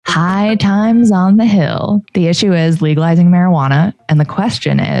many times on the Hill. The issue is legalizing marijuana. And the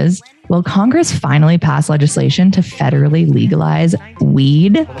question is, will Congress finally pass legislation to federally legalize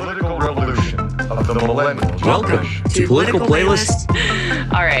weed? Political revolution of the millennial. Welcome to Political Playlist.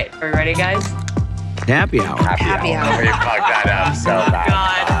 All right. Are we ready, guys? Happy Hour. Happy hour. You fucked that up so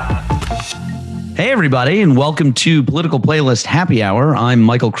bad. Hey, everybody, and welcome to Political Playlist Happy Hour. I'm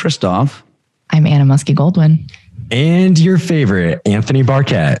Michael Kristoff. I'm Anna Muskie-Goldwyn. And your favorite, Anthony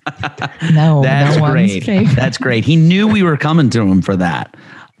Barquette. No, That's no one's great. favorite. That's great. He knew we were coming to him for that.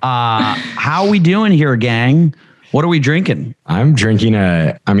 How we doing here, gang? What are we drinking? I'm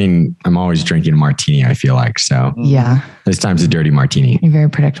always drinking a martini, I feel like. So Yeah, this time's a dirty martini. you're very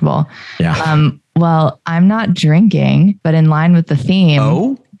predictable. Yeah. Well, I'm not drinking, but in line with the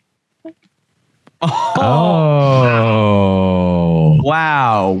theme. Oh,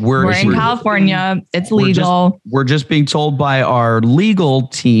 wow. We're in California. It's legal. We're just being told by our legal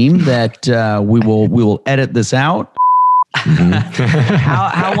team that we will edit this out.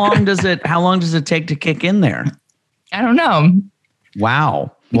 How long does it take to kick in there? I don't know.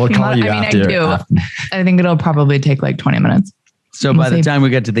 Wow. We'll call you I after. do. I think it'll probably take like 20 minutes. So by the time we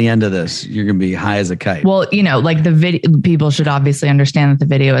get to the end of this, you're going to be high as a kite. Well, like the video, people should obviously understand that the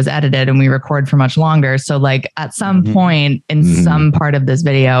video is edited and we record for much longer. So like at some point in some part of this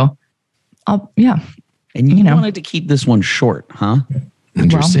video, And you wanted to keep this one short, huh?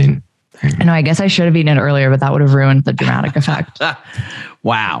 Interesting. I know, I guess I should have eaten it earlier, but that would have ruined the dramatic effect.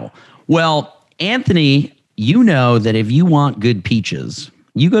 Wow. Well, Anthony, you know that if you want good peaches,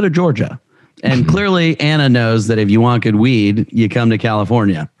 you go to Georgia. And clearly Anna knows that if you want good weed, you come to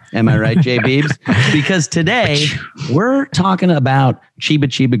California. Am I right, Jay Beebs? Because today we're talking about Chiba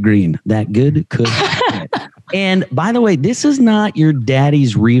Chiba Green, that good cook. And by the way, this is not your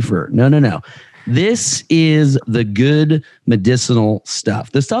daddy's reefer. No. This is the good medicinal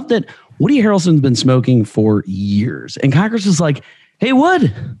stuff. The stuff that Woody Harrelson's been smoking for years. And Congress is like, hey,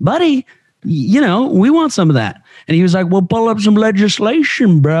 Wood, buddy, we want some of that. And he was like, well, pull up some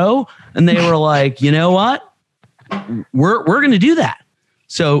legislation, bro. And they were like, you know what? We're going to do that.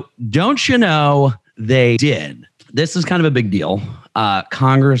 So don't you know they did? This is kind of a big deal.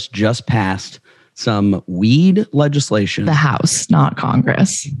 Congress just passed some weed legislation. The House, not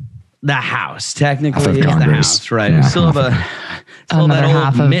Congress. The House, technically, is the Congress. House, right? Yeah. We still have Another that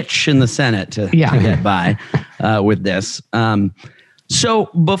half old of Mitch in the Senate to get by with this. So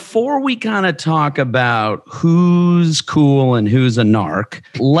before we kind of talk about who's cool and who's a narc,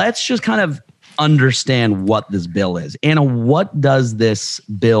 let's just kind of understand what this bill is. Anna, what does this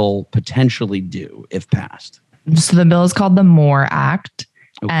bill potentially do if passed? So the bill is called the MORE Act.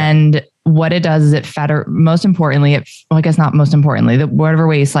 Okay. And what it does is most importantly, whatever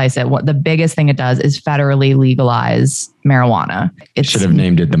way you slice it, what the biggest thing it does is federally legalize marijuana. It Should have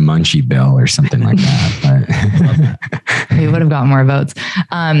named it the Munchie Bill or something like that. But we would have got more votes.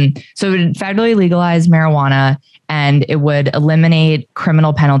 So it would federally legalize marijuana, and it would eliminate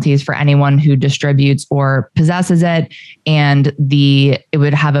criminal penalties for anyone who distributes or possesses it. And it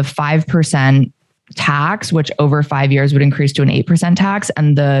would have a 5% tax, which over 5 years would increase to an 8% tax.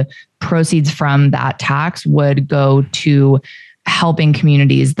 And the proceeds from that tax would go to helping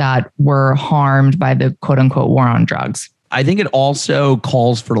communities that were harmed by the quote unquote war on drugs. I think it also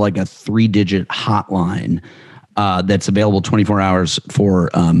calls for like a 3-digit hotline that's available 24 hours for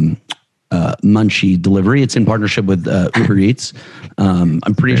Munchie delivery. It's in partnership with Uber Eats. I'm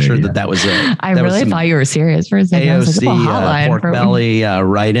pretty sure that was it. I really thought you were serious for a second. AOC pork belly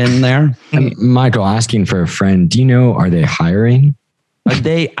right in there. Michael, asking for a friend, do you know, are they hiring? I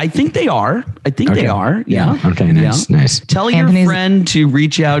think they are. They are. Yeah. Okay. Nice. Tell your friend to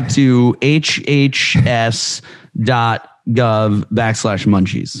reach out to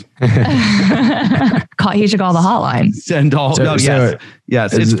hhs.gov/munchies. He should call the hotline. Send all.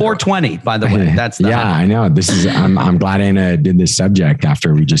 Yes. It's 420, by the way. That's the hotline. I know. This is. I'm glad Anna did this subject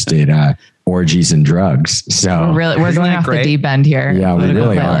after we just did orgies and drugs. So we're going off the deep end here. Yeah, we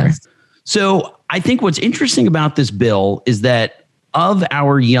really are. So I think what's interesting about this bill is that of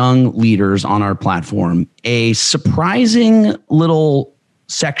our young leaders on our platform, a surprising little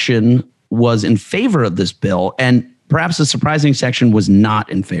section was in favor of this bill, and perhaps a surprising section was not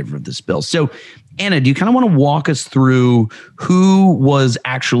in favor of this bill. So, Anna, do you kind of want to walk us through who was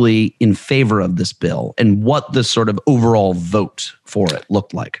actually in favor of this bill and what the sort of overall vote for it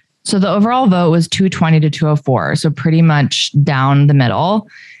looked like? So the overall vote was 220 to 204. So pretty much down the middle.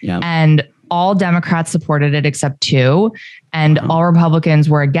 Yeah. And all Democrats supported it except two. And all Republicans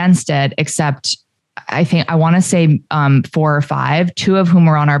were against it except I think I want to say 4 or 5, 2 of whom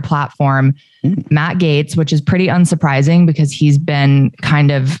were on our platform. Matt Gaetz, which is pretty unsurprising because he's been kind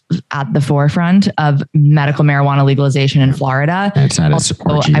of at the forefront of medical marijuana legalization in Florida. Also,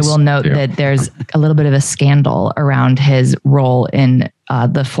 I will note that there's a little bit of a scandal around his role in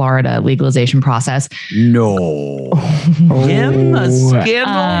the Florida legalization process. No. Him? A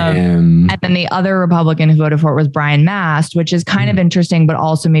scandal? And then the other Republican who voted for it was Brian Mast, which is kind of interesting, but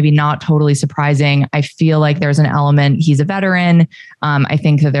also maybe not totally surprising. I feel like there's an element, he's a veteran. I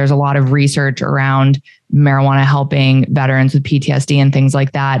think that there's a lot of research around marijuana helping veterans with PTSD and things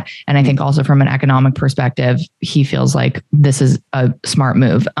like that. And I think also from an economic perspective, he feels like this is a smart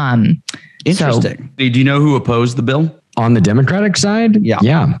move. Interesting. Do you know who opposed the bill? On the Democratic side?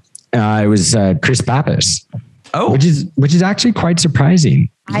 Yeah. It was Chris Pappas. Oh, which is actually quite surprising.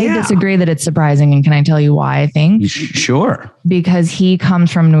 I disagree that it's surprising. And can I tell you why I think? Sure. Because he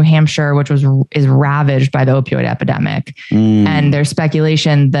comes from New Hampshire, which is ravaged by the opioid epidemic. And there's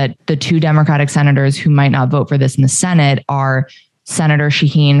speculation that the 2 Democratic senators who might not vote for this in the Senate are Senator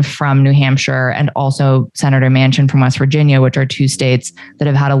Shaheen from New Hampshire and also Senator Manchin from West Virginia, which are 2 states that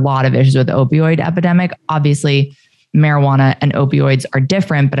have had a lot of issues with the opioid epidemic. Obviously, marijuana and opioids are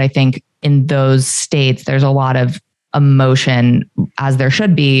different, but I think in those states, there's a lot of emotion, as there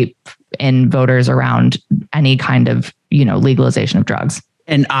should be, in voters around any kind of, legalization of drugs.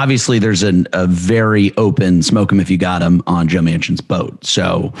 And obviously there's a very open smoke 'em if you got 'em on Joe Manchin's boat.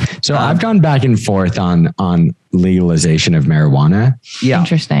 So I've gone back and forth on legalization of marijuana. Yeah.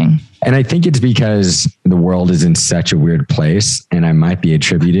 Interesting. And I think it's because the world is in such a weird place, and I might be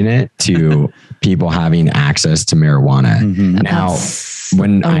attributing it to people having access to marijuana. Now,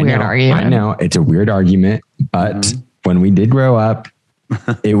 I know it's a weird argument, but when we did grow up,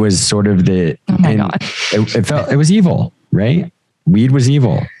 it was sort of oh my God. It was evil, right? Weed was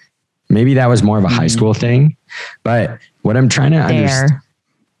evil. Maybe that was more of a high school thing, but what I'm trying to understand.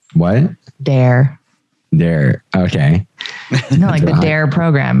 What? Dare. Okay. No, like the DARE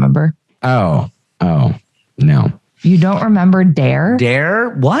program, remember? Oh, no. You don't remember DARE? DARE?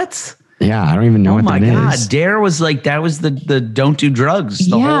 What? Yeah, I don't even know what that is. Oh my God, DARE was like, that was the don't do drugs.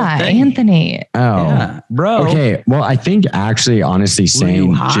 The whole thing. Anthony. Oh, yeah, bro. Okay, well, I think actually, honestly,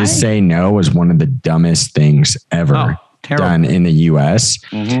 saying just say no was one of the dumbest things ever done in the US.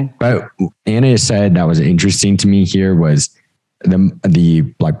 But Anna said that was interesting to me here was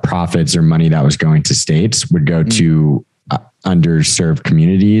the like profits or money that was going to states would go to underserved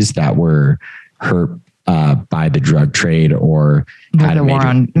communities that were hurt by the drug trade or had the war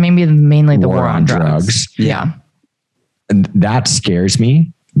on mainly the war on drugs. Yeah. And that scares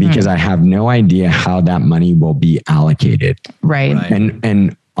me because I have no idea how that money will be allocated. Right.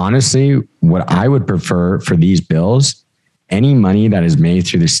 And honestly, what I would prefer for these bills, any money that is made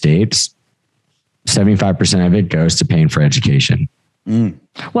through the states, 75% of it goes to paying for education.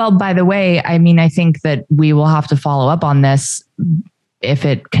 Well, by the way, I mean, I think that we will have to follow up on this if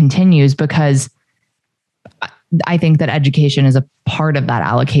it continues, because I think that education is a part of that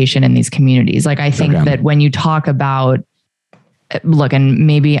allocation in these communities. Like, I think that when you talk about, look, and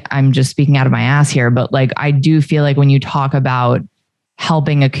maybe I'm just speaking out of my ass here, but like, I do feel like when you talk about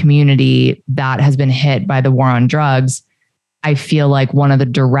helping a community that has been hit by the war on drugs, I feel like one of the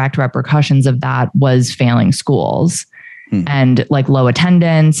direct repercussions of that was failing schools and like low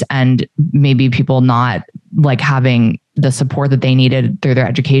attendance and maybe people not like having the support that they needed through their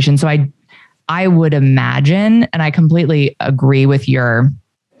education. So I would imagine, and I completely agree with your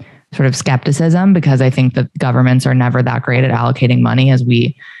sort of skepticism, because I think that governments are never that great at allocating money, as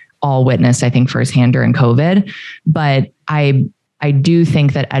we all witnessed, I think, firsthand during COVID. But I do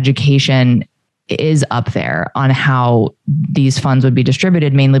think that education is up there on how these funds would be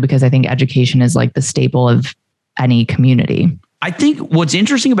distributed, mainly because I think education is like the staple of any community. I think what's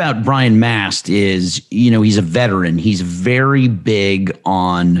interesting about Brian Mast is, he's a veteran. He's very big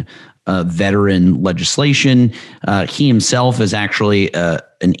on veteran legislation. He himself is actually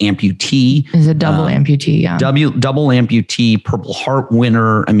an amputee. Is a double amputee, yeah. Double amputee, Purple Heart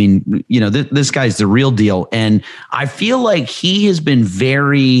winner. I mean, this guy's the real deal. And I feel like he has been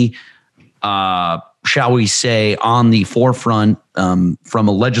very, shall we say, on the forefront from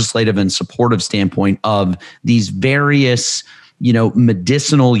a legislative and supportive standpoint of these various,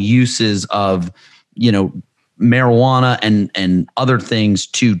 medicinal uses of, marijuana and other things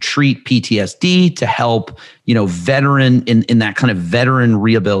to treat PTSD, to help, veteran in that kind of veteran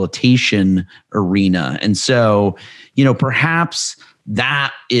rehabilitation arena. And so, perhaps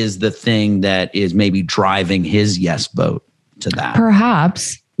that is the thing that is maybe driving his yes vote to that.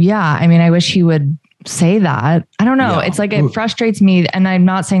 Perhaps. Yeah. I mean, I wish he would say that. I don't know. It's like, it frustrates me. And I'm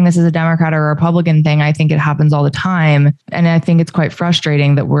not saying this is a Democrat or a Republican thing. I think it happens all the time. And I think it's quite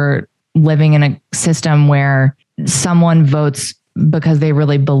frustrating that we're living in a system where someone votes because they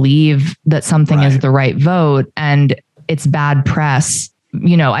really believe that something is the right vote, and it's bad press.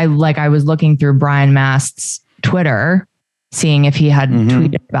 You know, I was looking through Brian Mast's Twitter, seeing if he had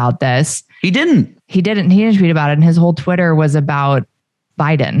tweeted about this. He didn't tweet about it. And his whole Twitter was about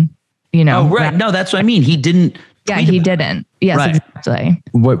Biden, you know. Oh, right. No, that's what I mean. He didn't. Yeah, he didn't. Yes, exactly.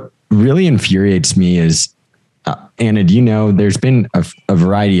 What really infuriates me is, Anna, do you know there's been a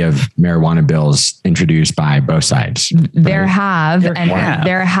variety of marijuana bills introduced by both sides? There have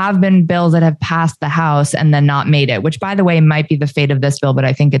been bills that have passed the House and then not made it, which, by the way, might be the fate of this bill, but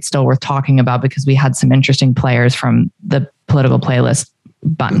I think it's still worth talking about because we had some interesting players from the political playlist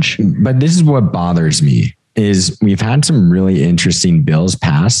bunch. But this is what bothers me, is we've had some really interesting bills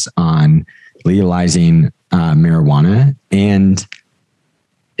pass on legalizing marijuana. And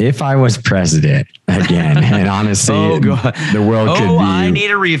if I was president again, and honestly, the world could be... I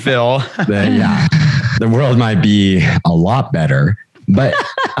need a refill. The world might be a lot better. But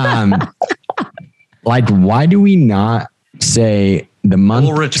like, why do we not say the month...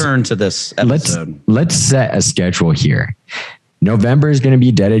 We'll return to this episode. Let's set a schedule here. November is going to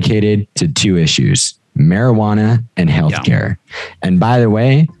be dedicated to 2 issues: marijuana and healthcare. And by the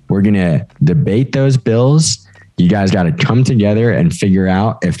way, we're going to debate those bills. You guys got to come together and figure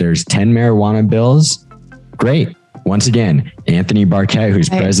out if there's 10 marijuana bills. Great. Once again, Anthony Barquette, who's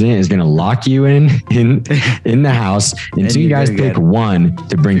president, is going to lock you in the House until you guys pick one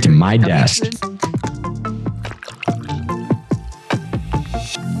to bring to my desk.